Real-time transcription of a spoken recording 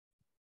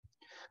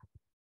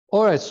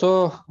All right,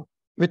 so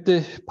with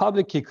the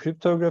public key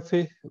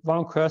cryptography,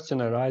 one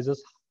question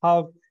arises: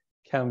 how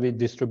can we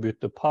distribute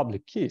the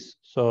public keys?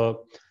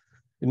 So,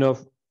 in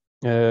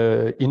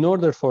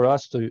order for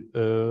us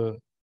to,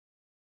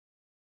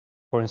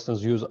 for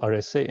instance, use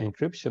RSA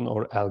encryption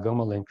or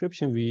algorithm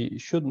encryption, we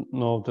should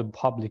know the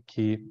public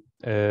key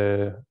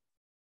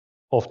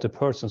of the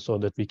person so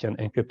that we can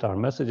encrypt our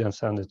message and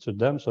send it to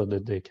them so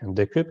that they can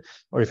decrypt.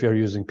 Or if you're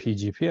using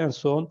PGP and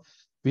so on,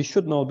 we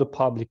should know the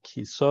public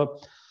key. So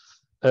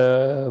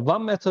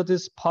one method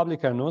is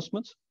public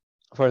announcement.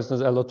 For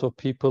instance, a lot of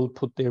people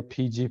put their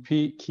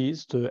PGP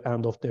keys to the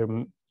end of their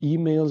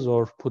emails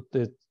or put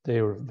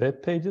their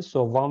web pages.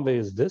 So one way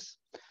is this.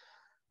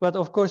 But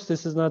of course,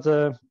 this is not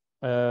a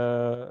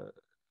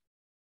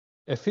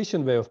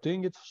efficient way of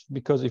doing it,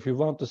 because if you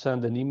want to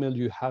send an email,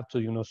 you have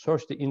to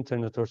search the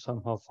internet or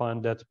somehow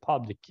find that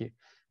public key.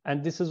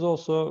 And this is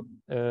also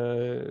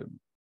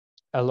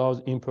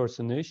allows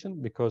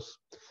impersonation, because,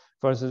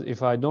 for instance,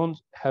 if I don't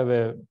have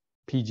a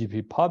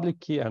PGP public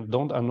key and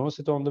don't announce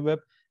it on the web,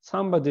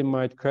 somebody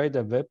might create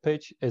a web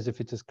page as if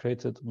it is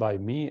created by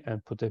me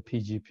and put a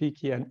PGP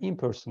key and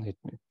impersonate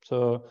me.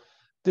 So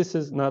this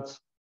is not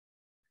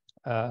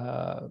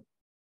a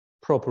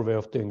proper way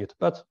of doing it.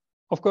 But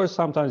of course,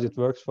 sometimes it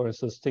works. For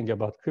instance, think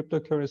about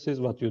cryptocurrencies.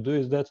 What you do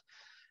is that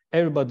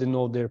everybody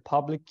know their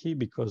public key,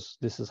 because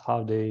this is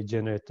how they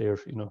generate their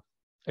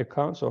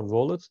accounts or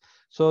wallets.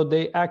 So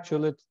they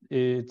actually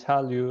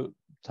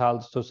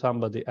tell to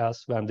somebody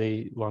else when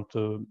they want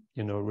to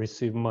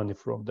receive money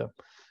from them.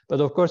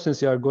 But of course,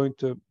 since you are going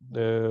to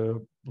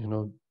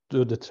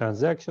do the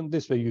transaction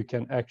this way, you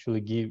can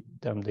actually give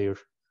them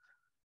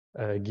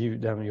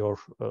your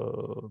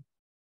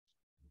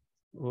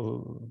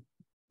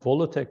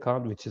wallet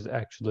account, which is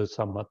actually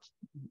somewhat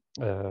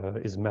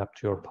is mapped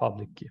to your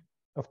public key.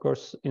 Of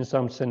course, in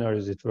some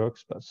scenarios it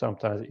works, but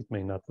sometimes it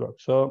may not work.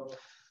 So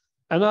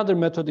another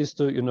method is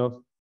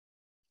to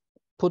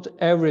put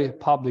every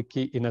public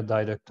key in a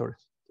directory.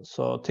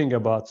 So think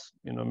about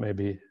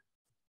maybe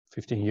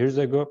 15 years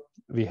ago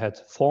we had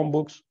phone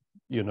books.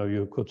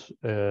 You could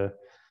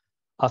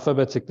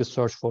alphabetically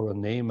search for a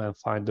name and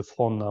find the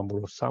phone number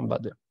of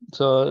somebody.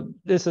 So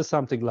this is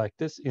something like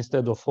this.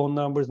 Instead of phone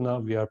numbers, now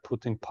we are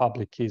putting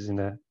public keys in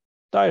a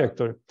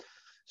directory.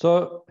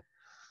 So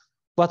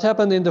what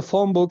happened in the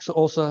phone books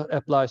also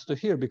applies to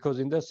here, because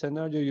in that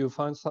scenario, you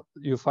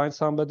find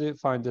somebody,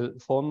 find the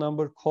phone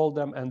number, call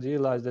them, and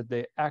realize that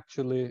they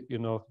actually,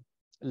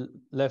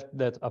 left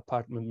that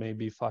apartment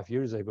maybe 5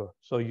 years ago.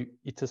 So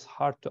it is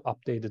hard to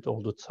update it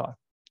all the time.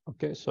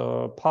 Okay,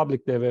 so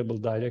publicly available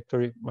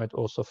directory might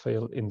also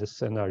fail in this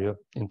scenario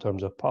in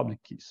terms of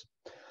public keys.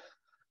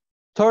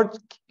 Third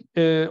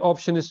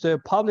option is the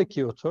public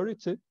key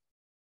authority.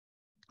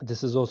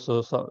 This is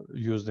also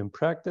used in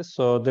practice.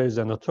 So there is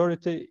an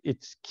authority.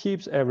 It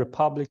keeps every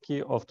public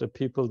key of the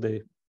people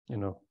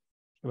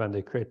when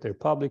they create their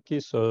public key.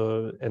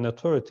 So an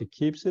authority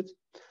keeps it.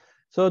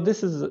 So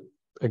this is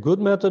a good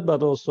method,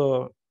 but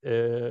also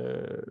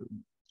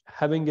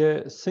having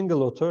a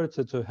single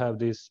authority to have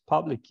these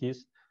public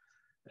keys,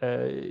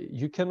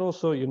 you can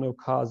also,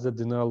 cause a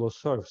denial of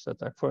service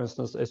attack. For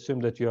instance, assume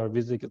that you are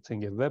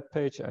visiting a web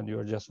page and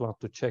you just want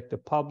to check the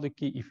public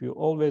key. If you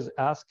always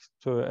ask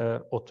to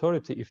an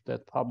authority if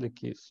that public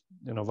key is,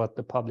 what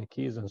the public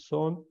key is and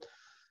so on,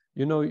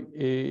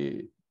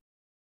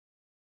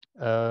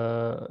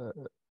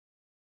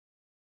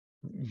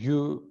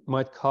 you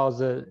might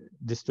cause a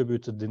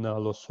distributed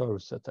denial of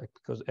service attack,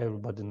 because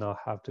everybody now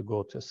have to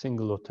go to a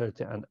single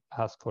authority and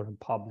ask for a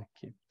public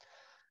key.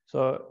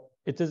 So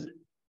it is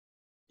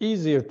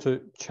easier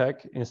to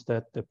check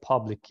instead the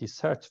public key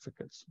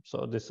certificates.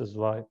 So this is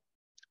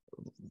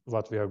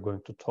what we are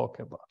going to talk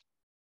about.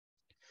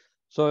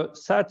 So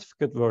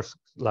certificate works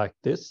like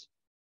this.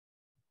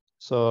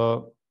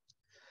 So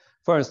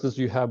for instance,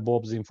 you have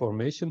Bob's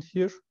information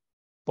here,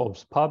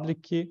 Bob's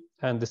public key,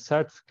 and the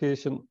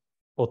certification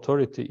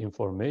authority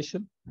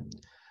information.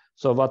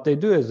 So what they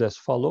do is as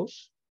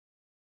follows.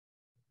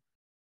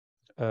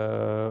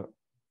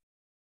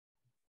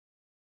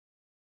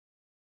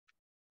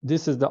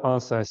 This is the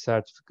unsigned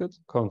certificate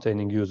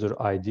containing user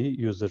ID,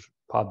 user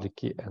public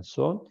key, and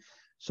so on.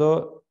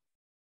 So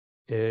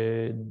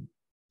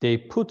they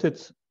put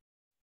it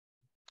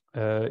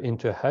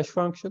into a hash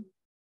function.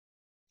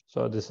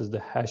 So this is the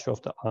hash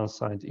of the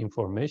unsigned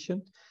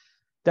information.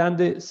 Then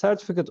the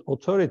certificate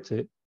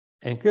authority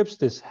encrypts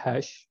this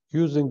hash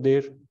using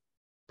their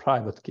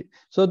private key.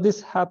 So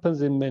this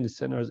happens in many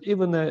scenarios.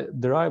 Even a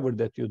driver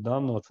that you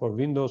download for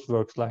Windows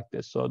works like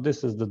this. So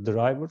this is the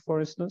driver, for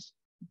instance.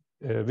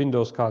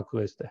 Windows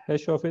calculates the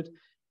hash of it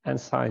and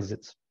signs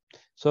it.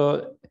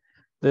 So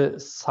the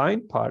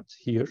signed part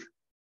here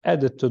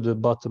added to the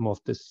bottom of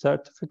this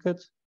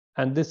certificate,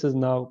 and this is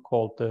now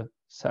called the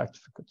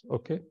certificate.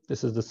 Okay,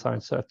 this is the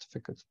signed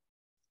certificate.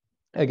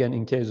 Again,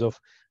 in case of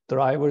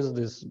drivers,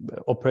 this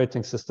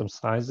operating system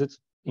signs it.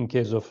 In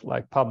case of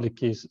like public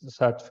key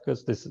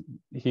certificates,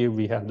 here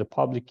we have the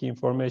public key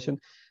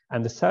information,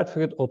 and the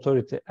certificate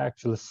authority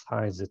actually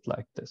signs it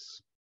like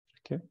this.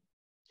 Okay.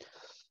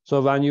 So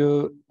when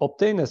you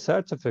obtain a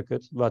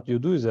certificate, what you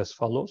do is as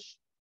follows.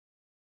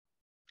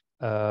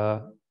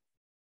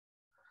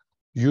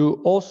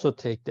 You also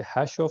take the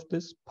hash of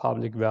this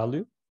public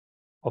value,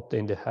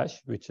 obtain the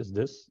hash, which is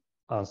this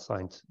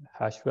unsigned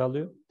hash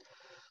value.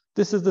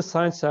 This is the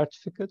signed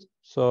certificate.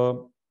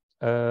 So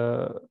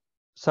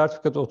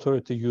certificate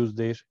authority use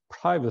their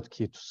private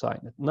key to sign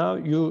it. Now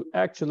you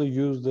actually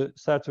use the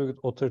certificate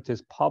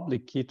authority's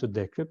public key to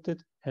decrypt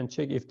it and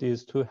check if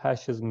these two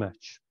hashes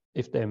match.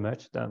 If they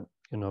match, then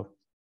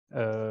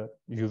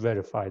you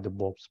verify the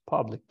Bob's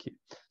public key.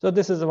 So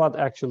this is what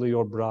actually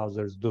your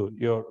browsers do.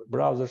 Your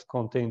browsers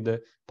contain the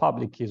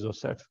public keys of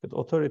certificate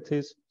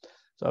authorities.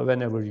 So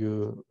whenever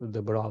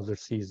the browser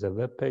sees a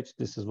web page,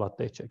 this is what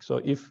they check.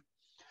 So if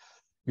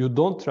you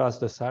don't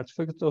trust the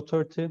certificate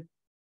authority,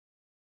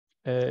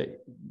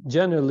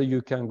 generally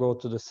you can go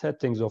to the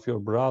settings of your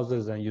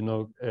browsers and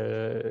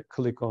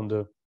click on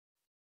the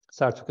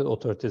certificate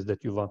authorities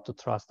that you want to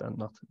trust and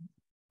not.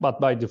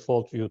 But by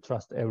default, you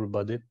trust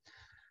everybody,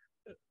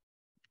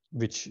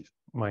 which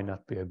might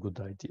not be a good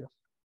idea.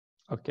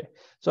 Okay,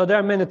 so there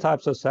are many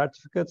types of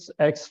certificates.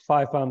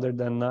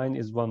 X.509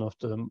 is one of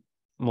the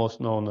most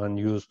known and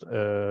used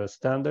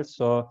standards.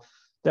 So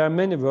there are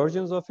many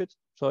versions of it.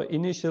 So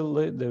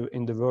initially,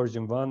 in the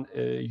version 1,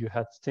 you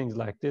had things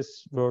like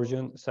this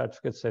version,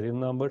 certificate serial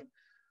number,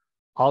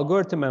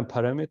 algorithm and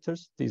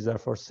parameters. These are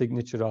for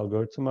signature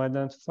algorithm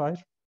identifier,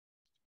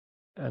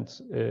 and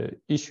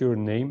issuer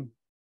name,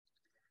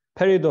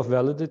 period of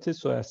validity.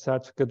 So a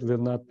certificate will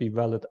not be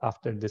valid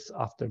after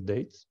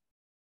date,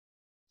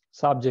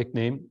 subject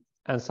name,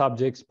 and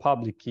subject's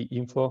public key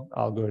info,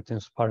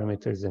 algorithms,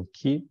 parameters, and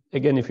key.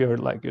 Again, if you're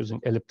like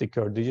using elliptic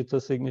or digital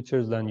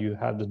signatures, then you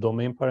have the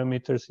domain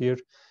parameters here.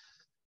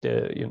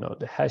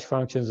 The hash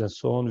functions and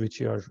so on, which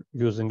you are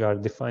using, are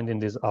defined in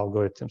this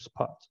algorithms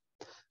part.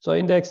 So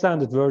in the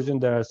extended version,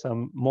 there are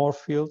some more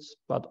fields,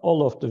 but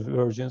all of the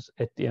versions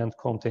at the end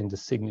contain the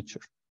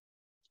signature.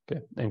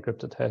 Okay,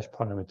 encrypted hash,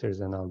 parameters,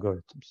 and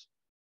algorithms.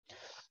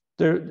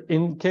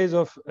 In case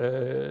of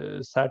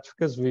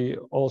certificates, we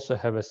also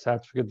have a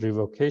certificate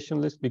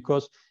revocation list,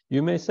 because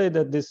you may say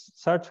that this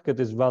certificate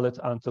is valid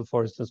until,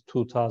 for instance,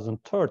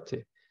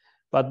 2030.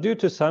 But due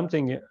to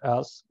something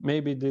else,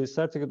 maybe the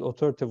certificate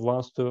authority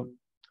wants to,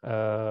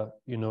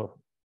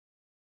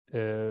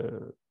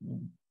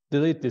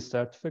 delete this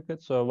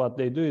certificate. So what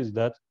they do is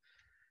that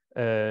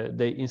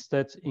they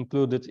instead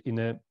include it in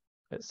a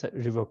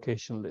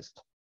revocation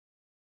list.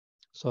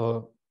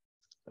 So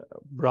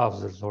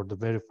browsers or the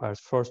verifiers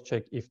first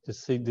check if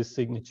this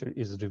signature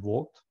is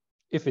revoked.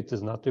 If it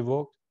is not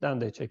revoked, then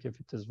they check if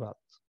it is valid.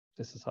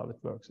 This is how it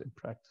works in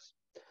practice.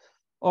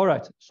 All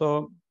right,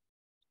 so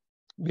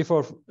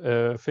before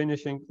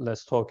finishing,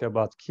 let's talk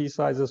about key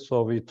sizes.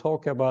 So we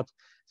talk about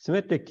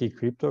symmetric key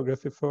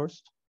cryptography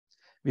first.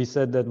 We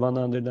said that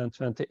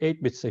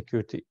 128-bit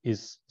security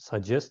is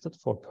suggested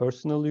for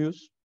personal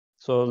use.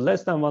 So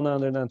less than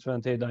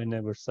 128, I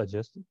never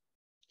suggested.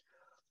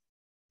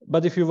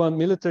 But if you want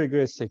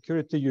military-grade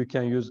security, you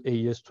can use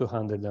AES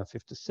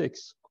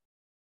 256.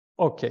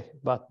 Okay,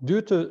 but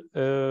due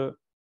to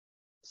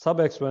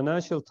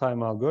sub-exponential time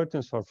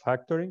algorithms for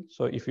factoring,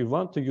 so if you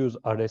want to use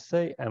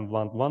RSA and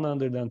want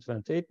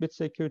 128-bit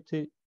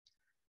security,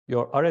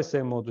 your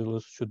RSA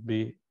modulus should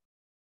be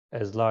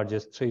as large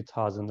as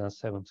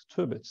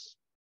 3072 bits.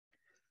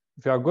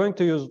 If you are going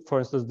to use, for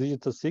instance,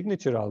 digital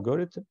signature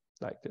algorithm,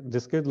 like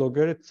discrete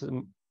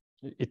logarithm,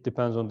 it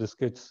depends on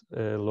discrete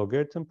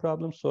logarithm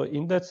problem. So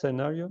in that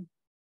scenario,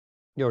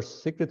 your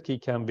secret key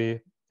can be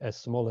as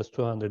small as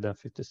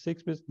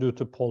 256 bits due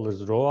to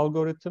Pollar's row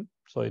algorithm.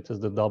 So it is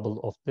the double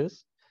of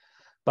this.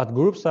 But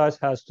group size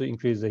has to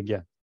increase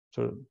again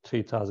to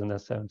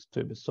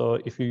 3072 bits. So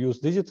if you use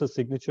digital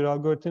signature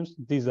algorithms,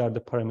 these are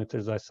the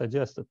parameters I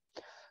suggested.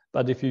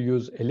 But if you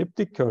use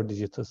elliptic curve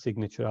digital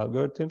signature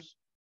algorithms,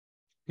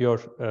 your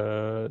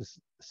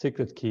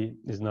secret key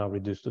is now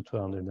reduced to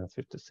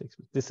 256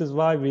 bits. This is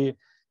why we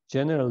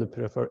generally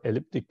prefer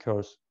elliptic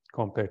curves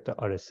compared to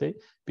RSA,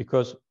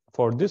 because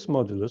for this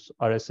modulus,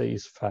 RSA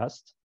is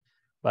fast.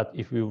 But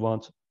if you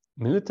want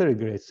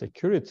military-grade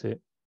security,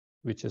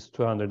 which is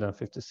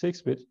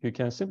 256 bits, you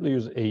can simply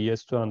use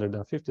AES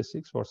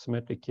 256 for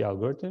symmetric key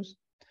algorithms.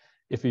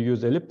 If you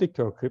use elliptic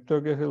curve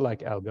cryptography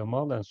like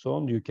Algamal and so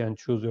on, you can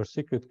choose your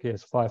secret key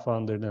as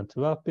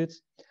 512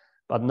 bits.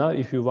 But now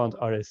if you want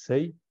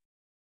RSA,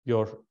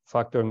 your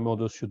factoring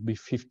model should be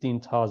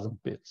 15,000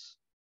 bits.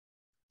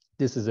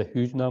 This is a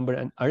huge number,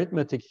 and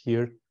arithmetic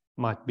here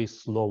might be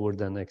slower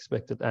than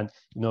expected. And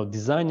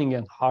designing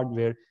and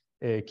hardware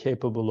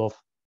capable of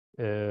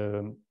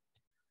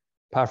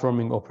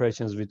performing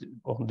operations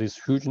on these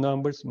huge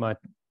numbers might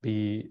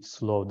be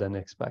slow than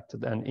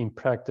expected. And in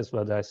practice,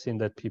 what I've seen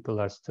that people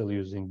are still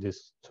using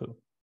this too.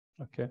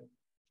 Okay,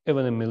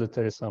 even in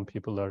military, some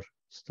people are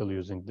still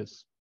using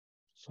this.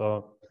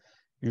 So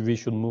we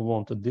should move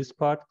on to this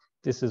part.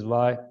 This is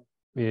why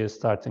we are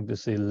starting to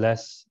see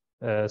less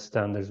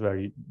standards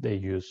where they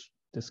use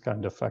this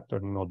kind of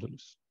factoring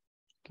modulus.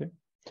 Okay,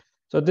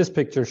 so this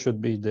picture should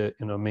be the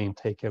main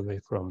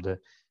takeaway from the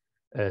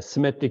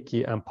symmetric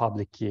key and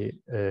public key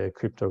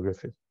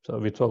cryptography. So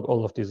we talk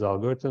all of these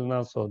algorithms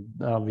now, so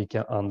now we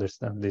can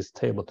understand this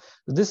table.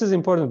 This is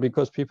important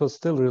because people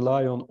still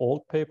rely on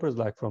old papers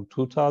like from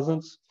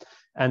 2000s,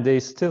 and they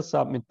still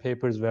submit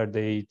papers where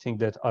they think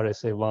that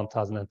RSA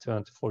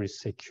 1024 is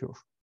secure.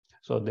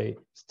 So they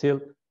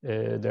still,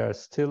 there are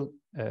still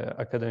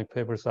academic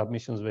paper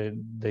submissions where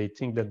they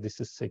think that this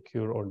is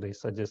secure, or they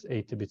suggest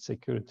 80-bit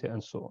security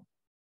and so on.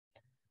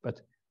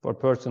 But for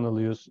personal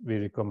use, we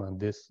recommend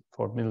this.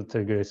 For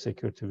military-grade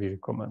security, we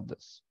recommend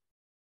this.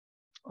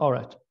 All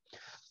right.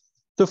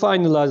 To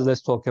finalize,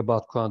 let's talk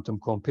about quantum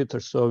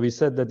computers. So we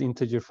said that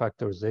integer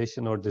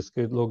factorization or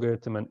discrete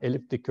logarithm and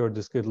elliptic curve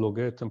discrete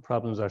logarithm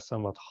problems are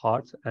somewhat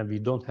hard, and we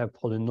don't have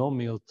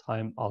polynomial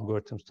time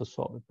algorithms to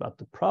solve it. But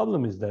the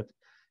problem is that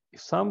if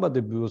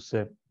somebody builds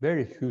a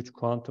very huge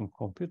quantum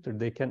computer,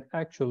 they can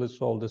actually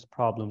solve these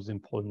problems in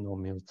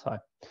polynomial time.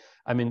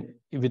 I mean,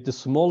 with the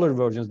smaller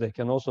versions, they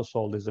can also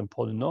solve this in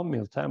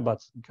polynomial time, but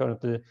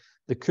currently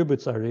the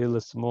qubits are really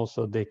small,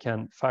 so they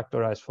can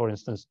factorize, for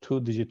instance,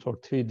 2-digit or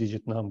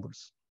 3-digit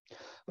numbers.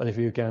 But if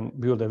you can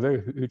build a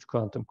very huge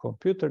quantum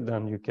computer,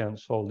 then you can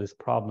solve these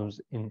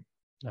problems in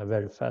a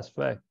very fast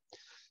way.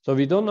 So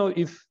we don't know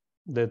if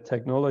the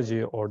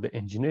technology or the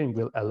engineering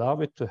will allow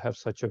it to have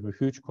such a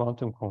huge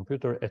quantum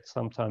computer at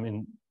some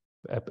time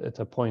at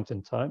a point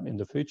in time in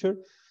the future,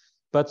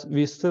 but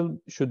we still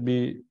should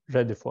be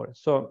ready for it.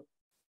 So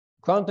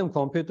quantum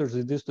computers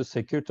reduce the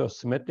security of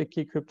symmetric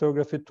key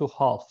cryptography to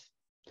half.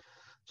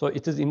 So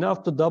it is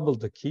enough to double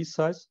the key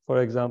size.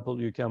 For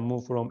example, you can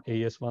move from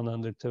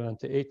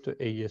AES-128 to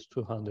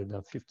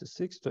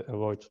AES-256 to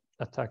avoid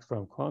attacks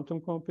from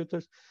quantum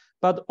computers.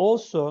 But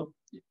also,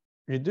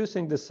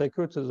 reducing the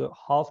security to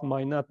half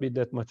might not be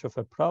that much of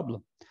a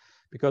problem,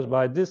 because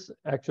by this,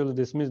 actually,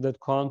 this means that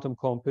quantum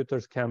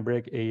computers can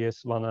break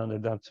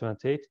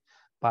AES-128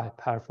 by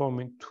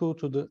performing 2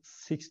 to the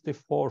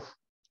 64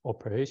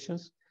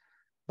 operations.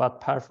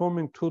 But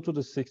performing 2 to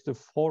the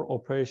 64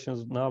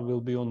 operations now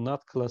will be on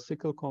not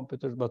classical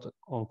computers, but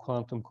on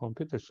quantum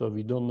computers. So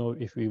we don't know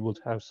if we would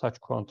have such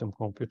quantum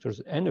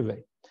computers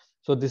anyway.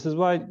 So this is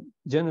why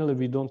generally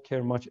we don't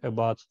care much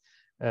about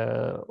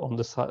on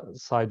the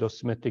side of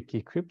symmetric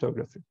key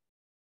cryptography,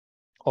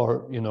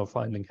 or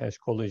finding hash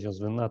collisions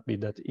will not be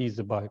that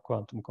easy by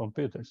quantum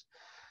computers.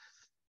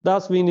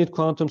 Thus, we need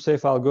quantum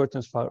safe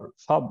algorithms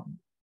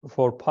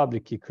for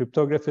public key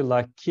cryptography,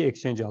 like key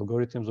exchange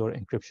algorithms or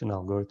encryption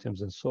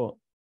algorithms and so on.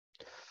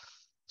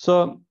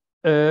 So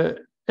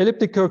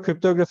elliptic curve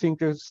cryptography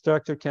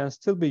infrastructure can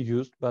still be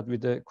used, but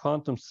with a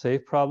quantum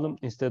safe problem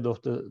instead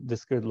of the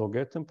discrete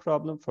logarithm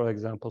problem. For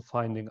example,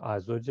 finding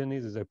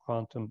isogenies is a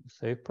quantum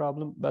safe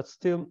problem, but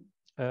still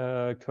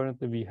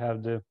currently we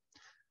have the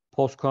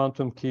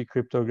post-quantum key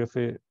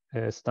cryptography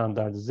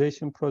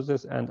standardization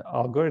process, and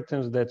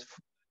algorithms that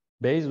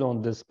based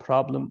on this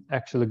problem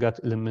actually got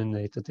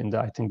eliminated in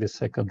I think the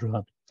second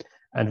round.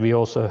 And we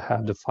also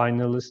have the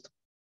finalist,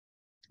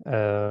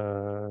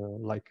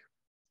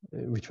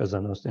 which was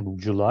announced in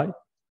July,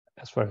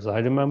 as far as I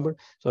remember.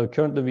 So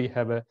currently we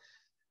have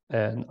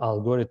an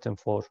algorithm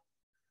for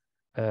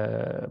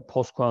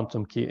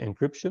post-quantum key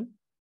encryption,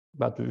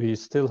 but we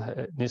still,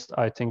 NIST,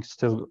 I think,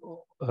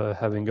 still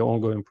having an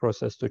ongoing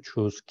process to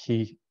choose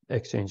key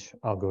exchange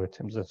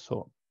algorithms and so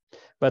on.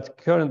 But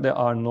currently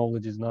our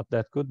knowledge is not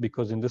that good,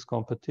 because in this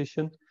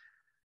competition,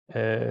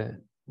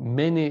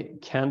 many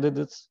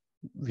candidates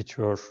which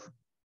were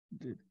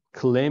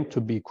claimed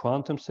to be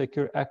quantum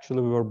secure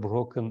actually were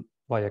broken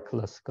by a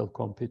classical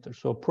computer.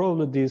 So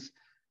probably these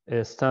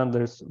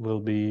standards will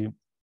be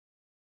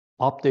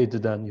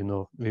updated, and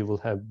we will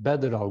have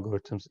better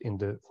algorithms in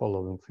the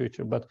following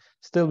future. But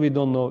still, we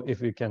don't know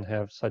if we can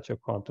have such a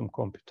quantum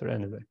computer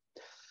anyway.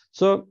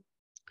 So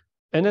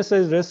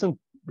NSA's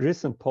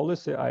recent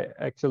policy, I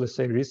actually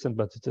say recent,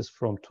 but it is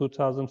from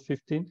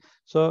 2015.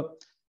 So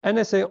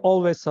NSA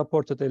always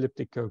supported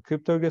elliptic curve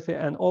cryptography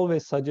and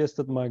always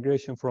suggested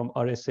migration from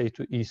RSA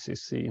to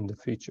ECC in the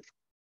future.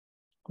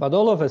 But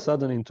all of a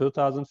sudden in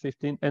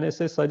 2015,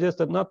 NSA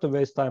suggested not to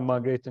waste time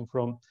migrating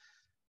from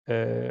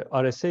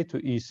RSA to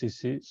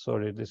ECC.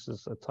 Sorry, this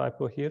is a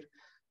typo here.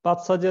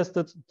 But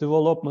suggested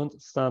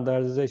development,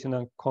 standardization,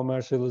 and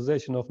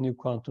commercialization of new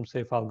quantum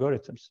safe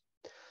algorithms.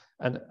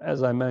 And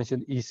as I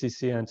mentioned,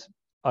 ECC and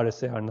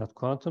RSA are not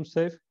quantum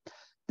safe.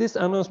 This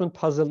announcement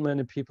puzzled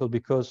many people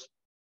because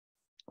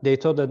they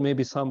thought that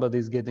maybe somebody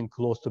is getting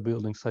close to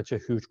building such a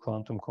huge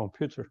quantum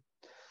computer.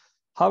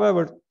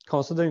 However,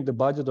 considering the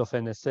budget of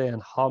NSA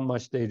and how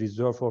much they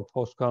reserve for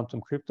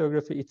post-quantum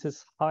cryptography, it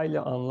is highly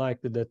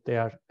unlikely that they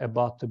are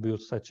about to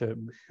build such a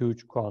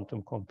huge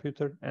quantum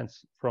computer. And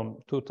from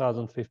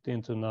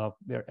 2015 to now,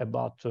 they're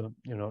about to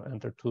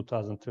enter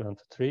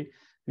 2023.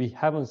 We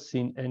haven't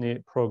seen any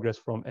progress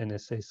from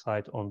NSA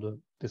side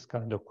on this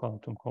kind of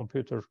quantum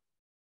computer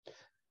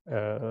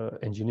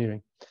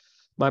engineering.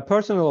 My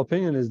personal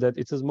opinion is that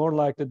it is more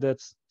likely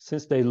that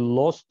since they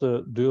lost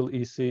the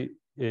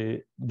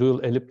dual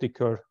elliptic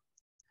curve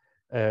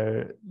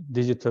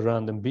digital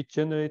random bit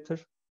generator,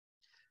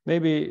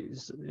 maybe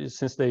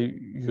since they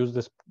use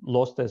this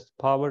lost as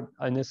power,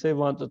 NSA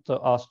wanted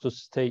us to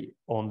stay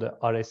on the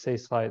RSA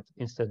side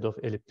instead of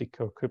elliptic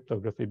curve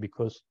cryptography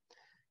because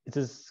it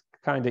is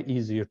kind of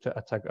easier to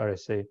attack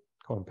RSA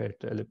compared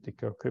to elliptic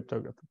curve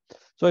cryptography.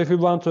 So if you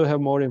want to have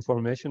more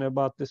information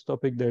about this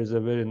topic, there is a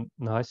very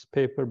nice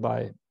paper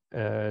by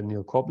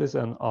Neil Koplis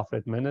and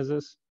Alfred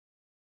Menezes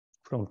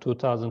from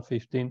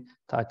 2015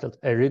 titled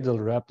 "A Riddle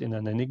Wrapped in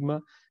an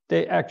Enigma."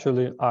 They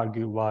actually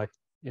argue why,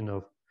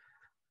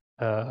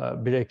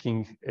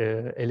 breaking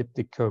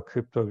elliptic curve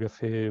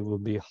cryptography will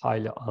be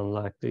highly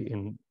unlikely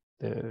in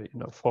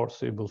the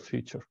foreseeable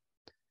future.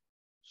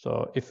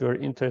 So if you're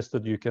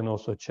interested, you can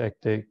also check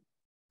the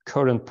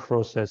current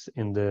process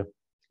in the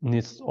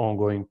NIST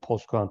ongoing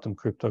post-quantum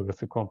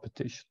cryptography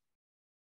competition.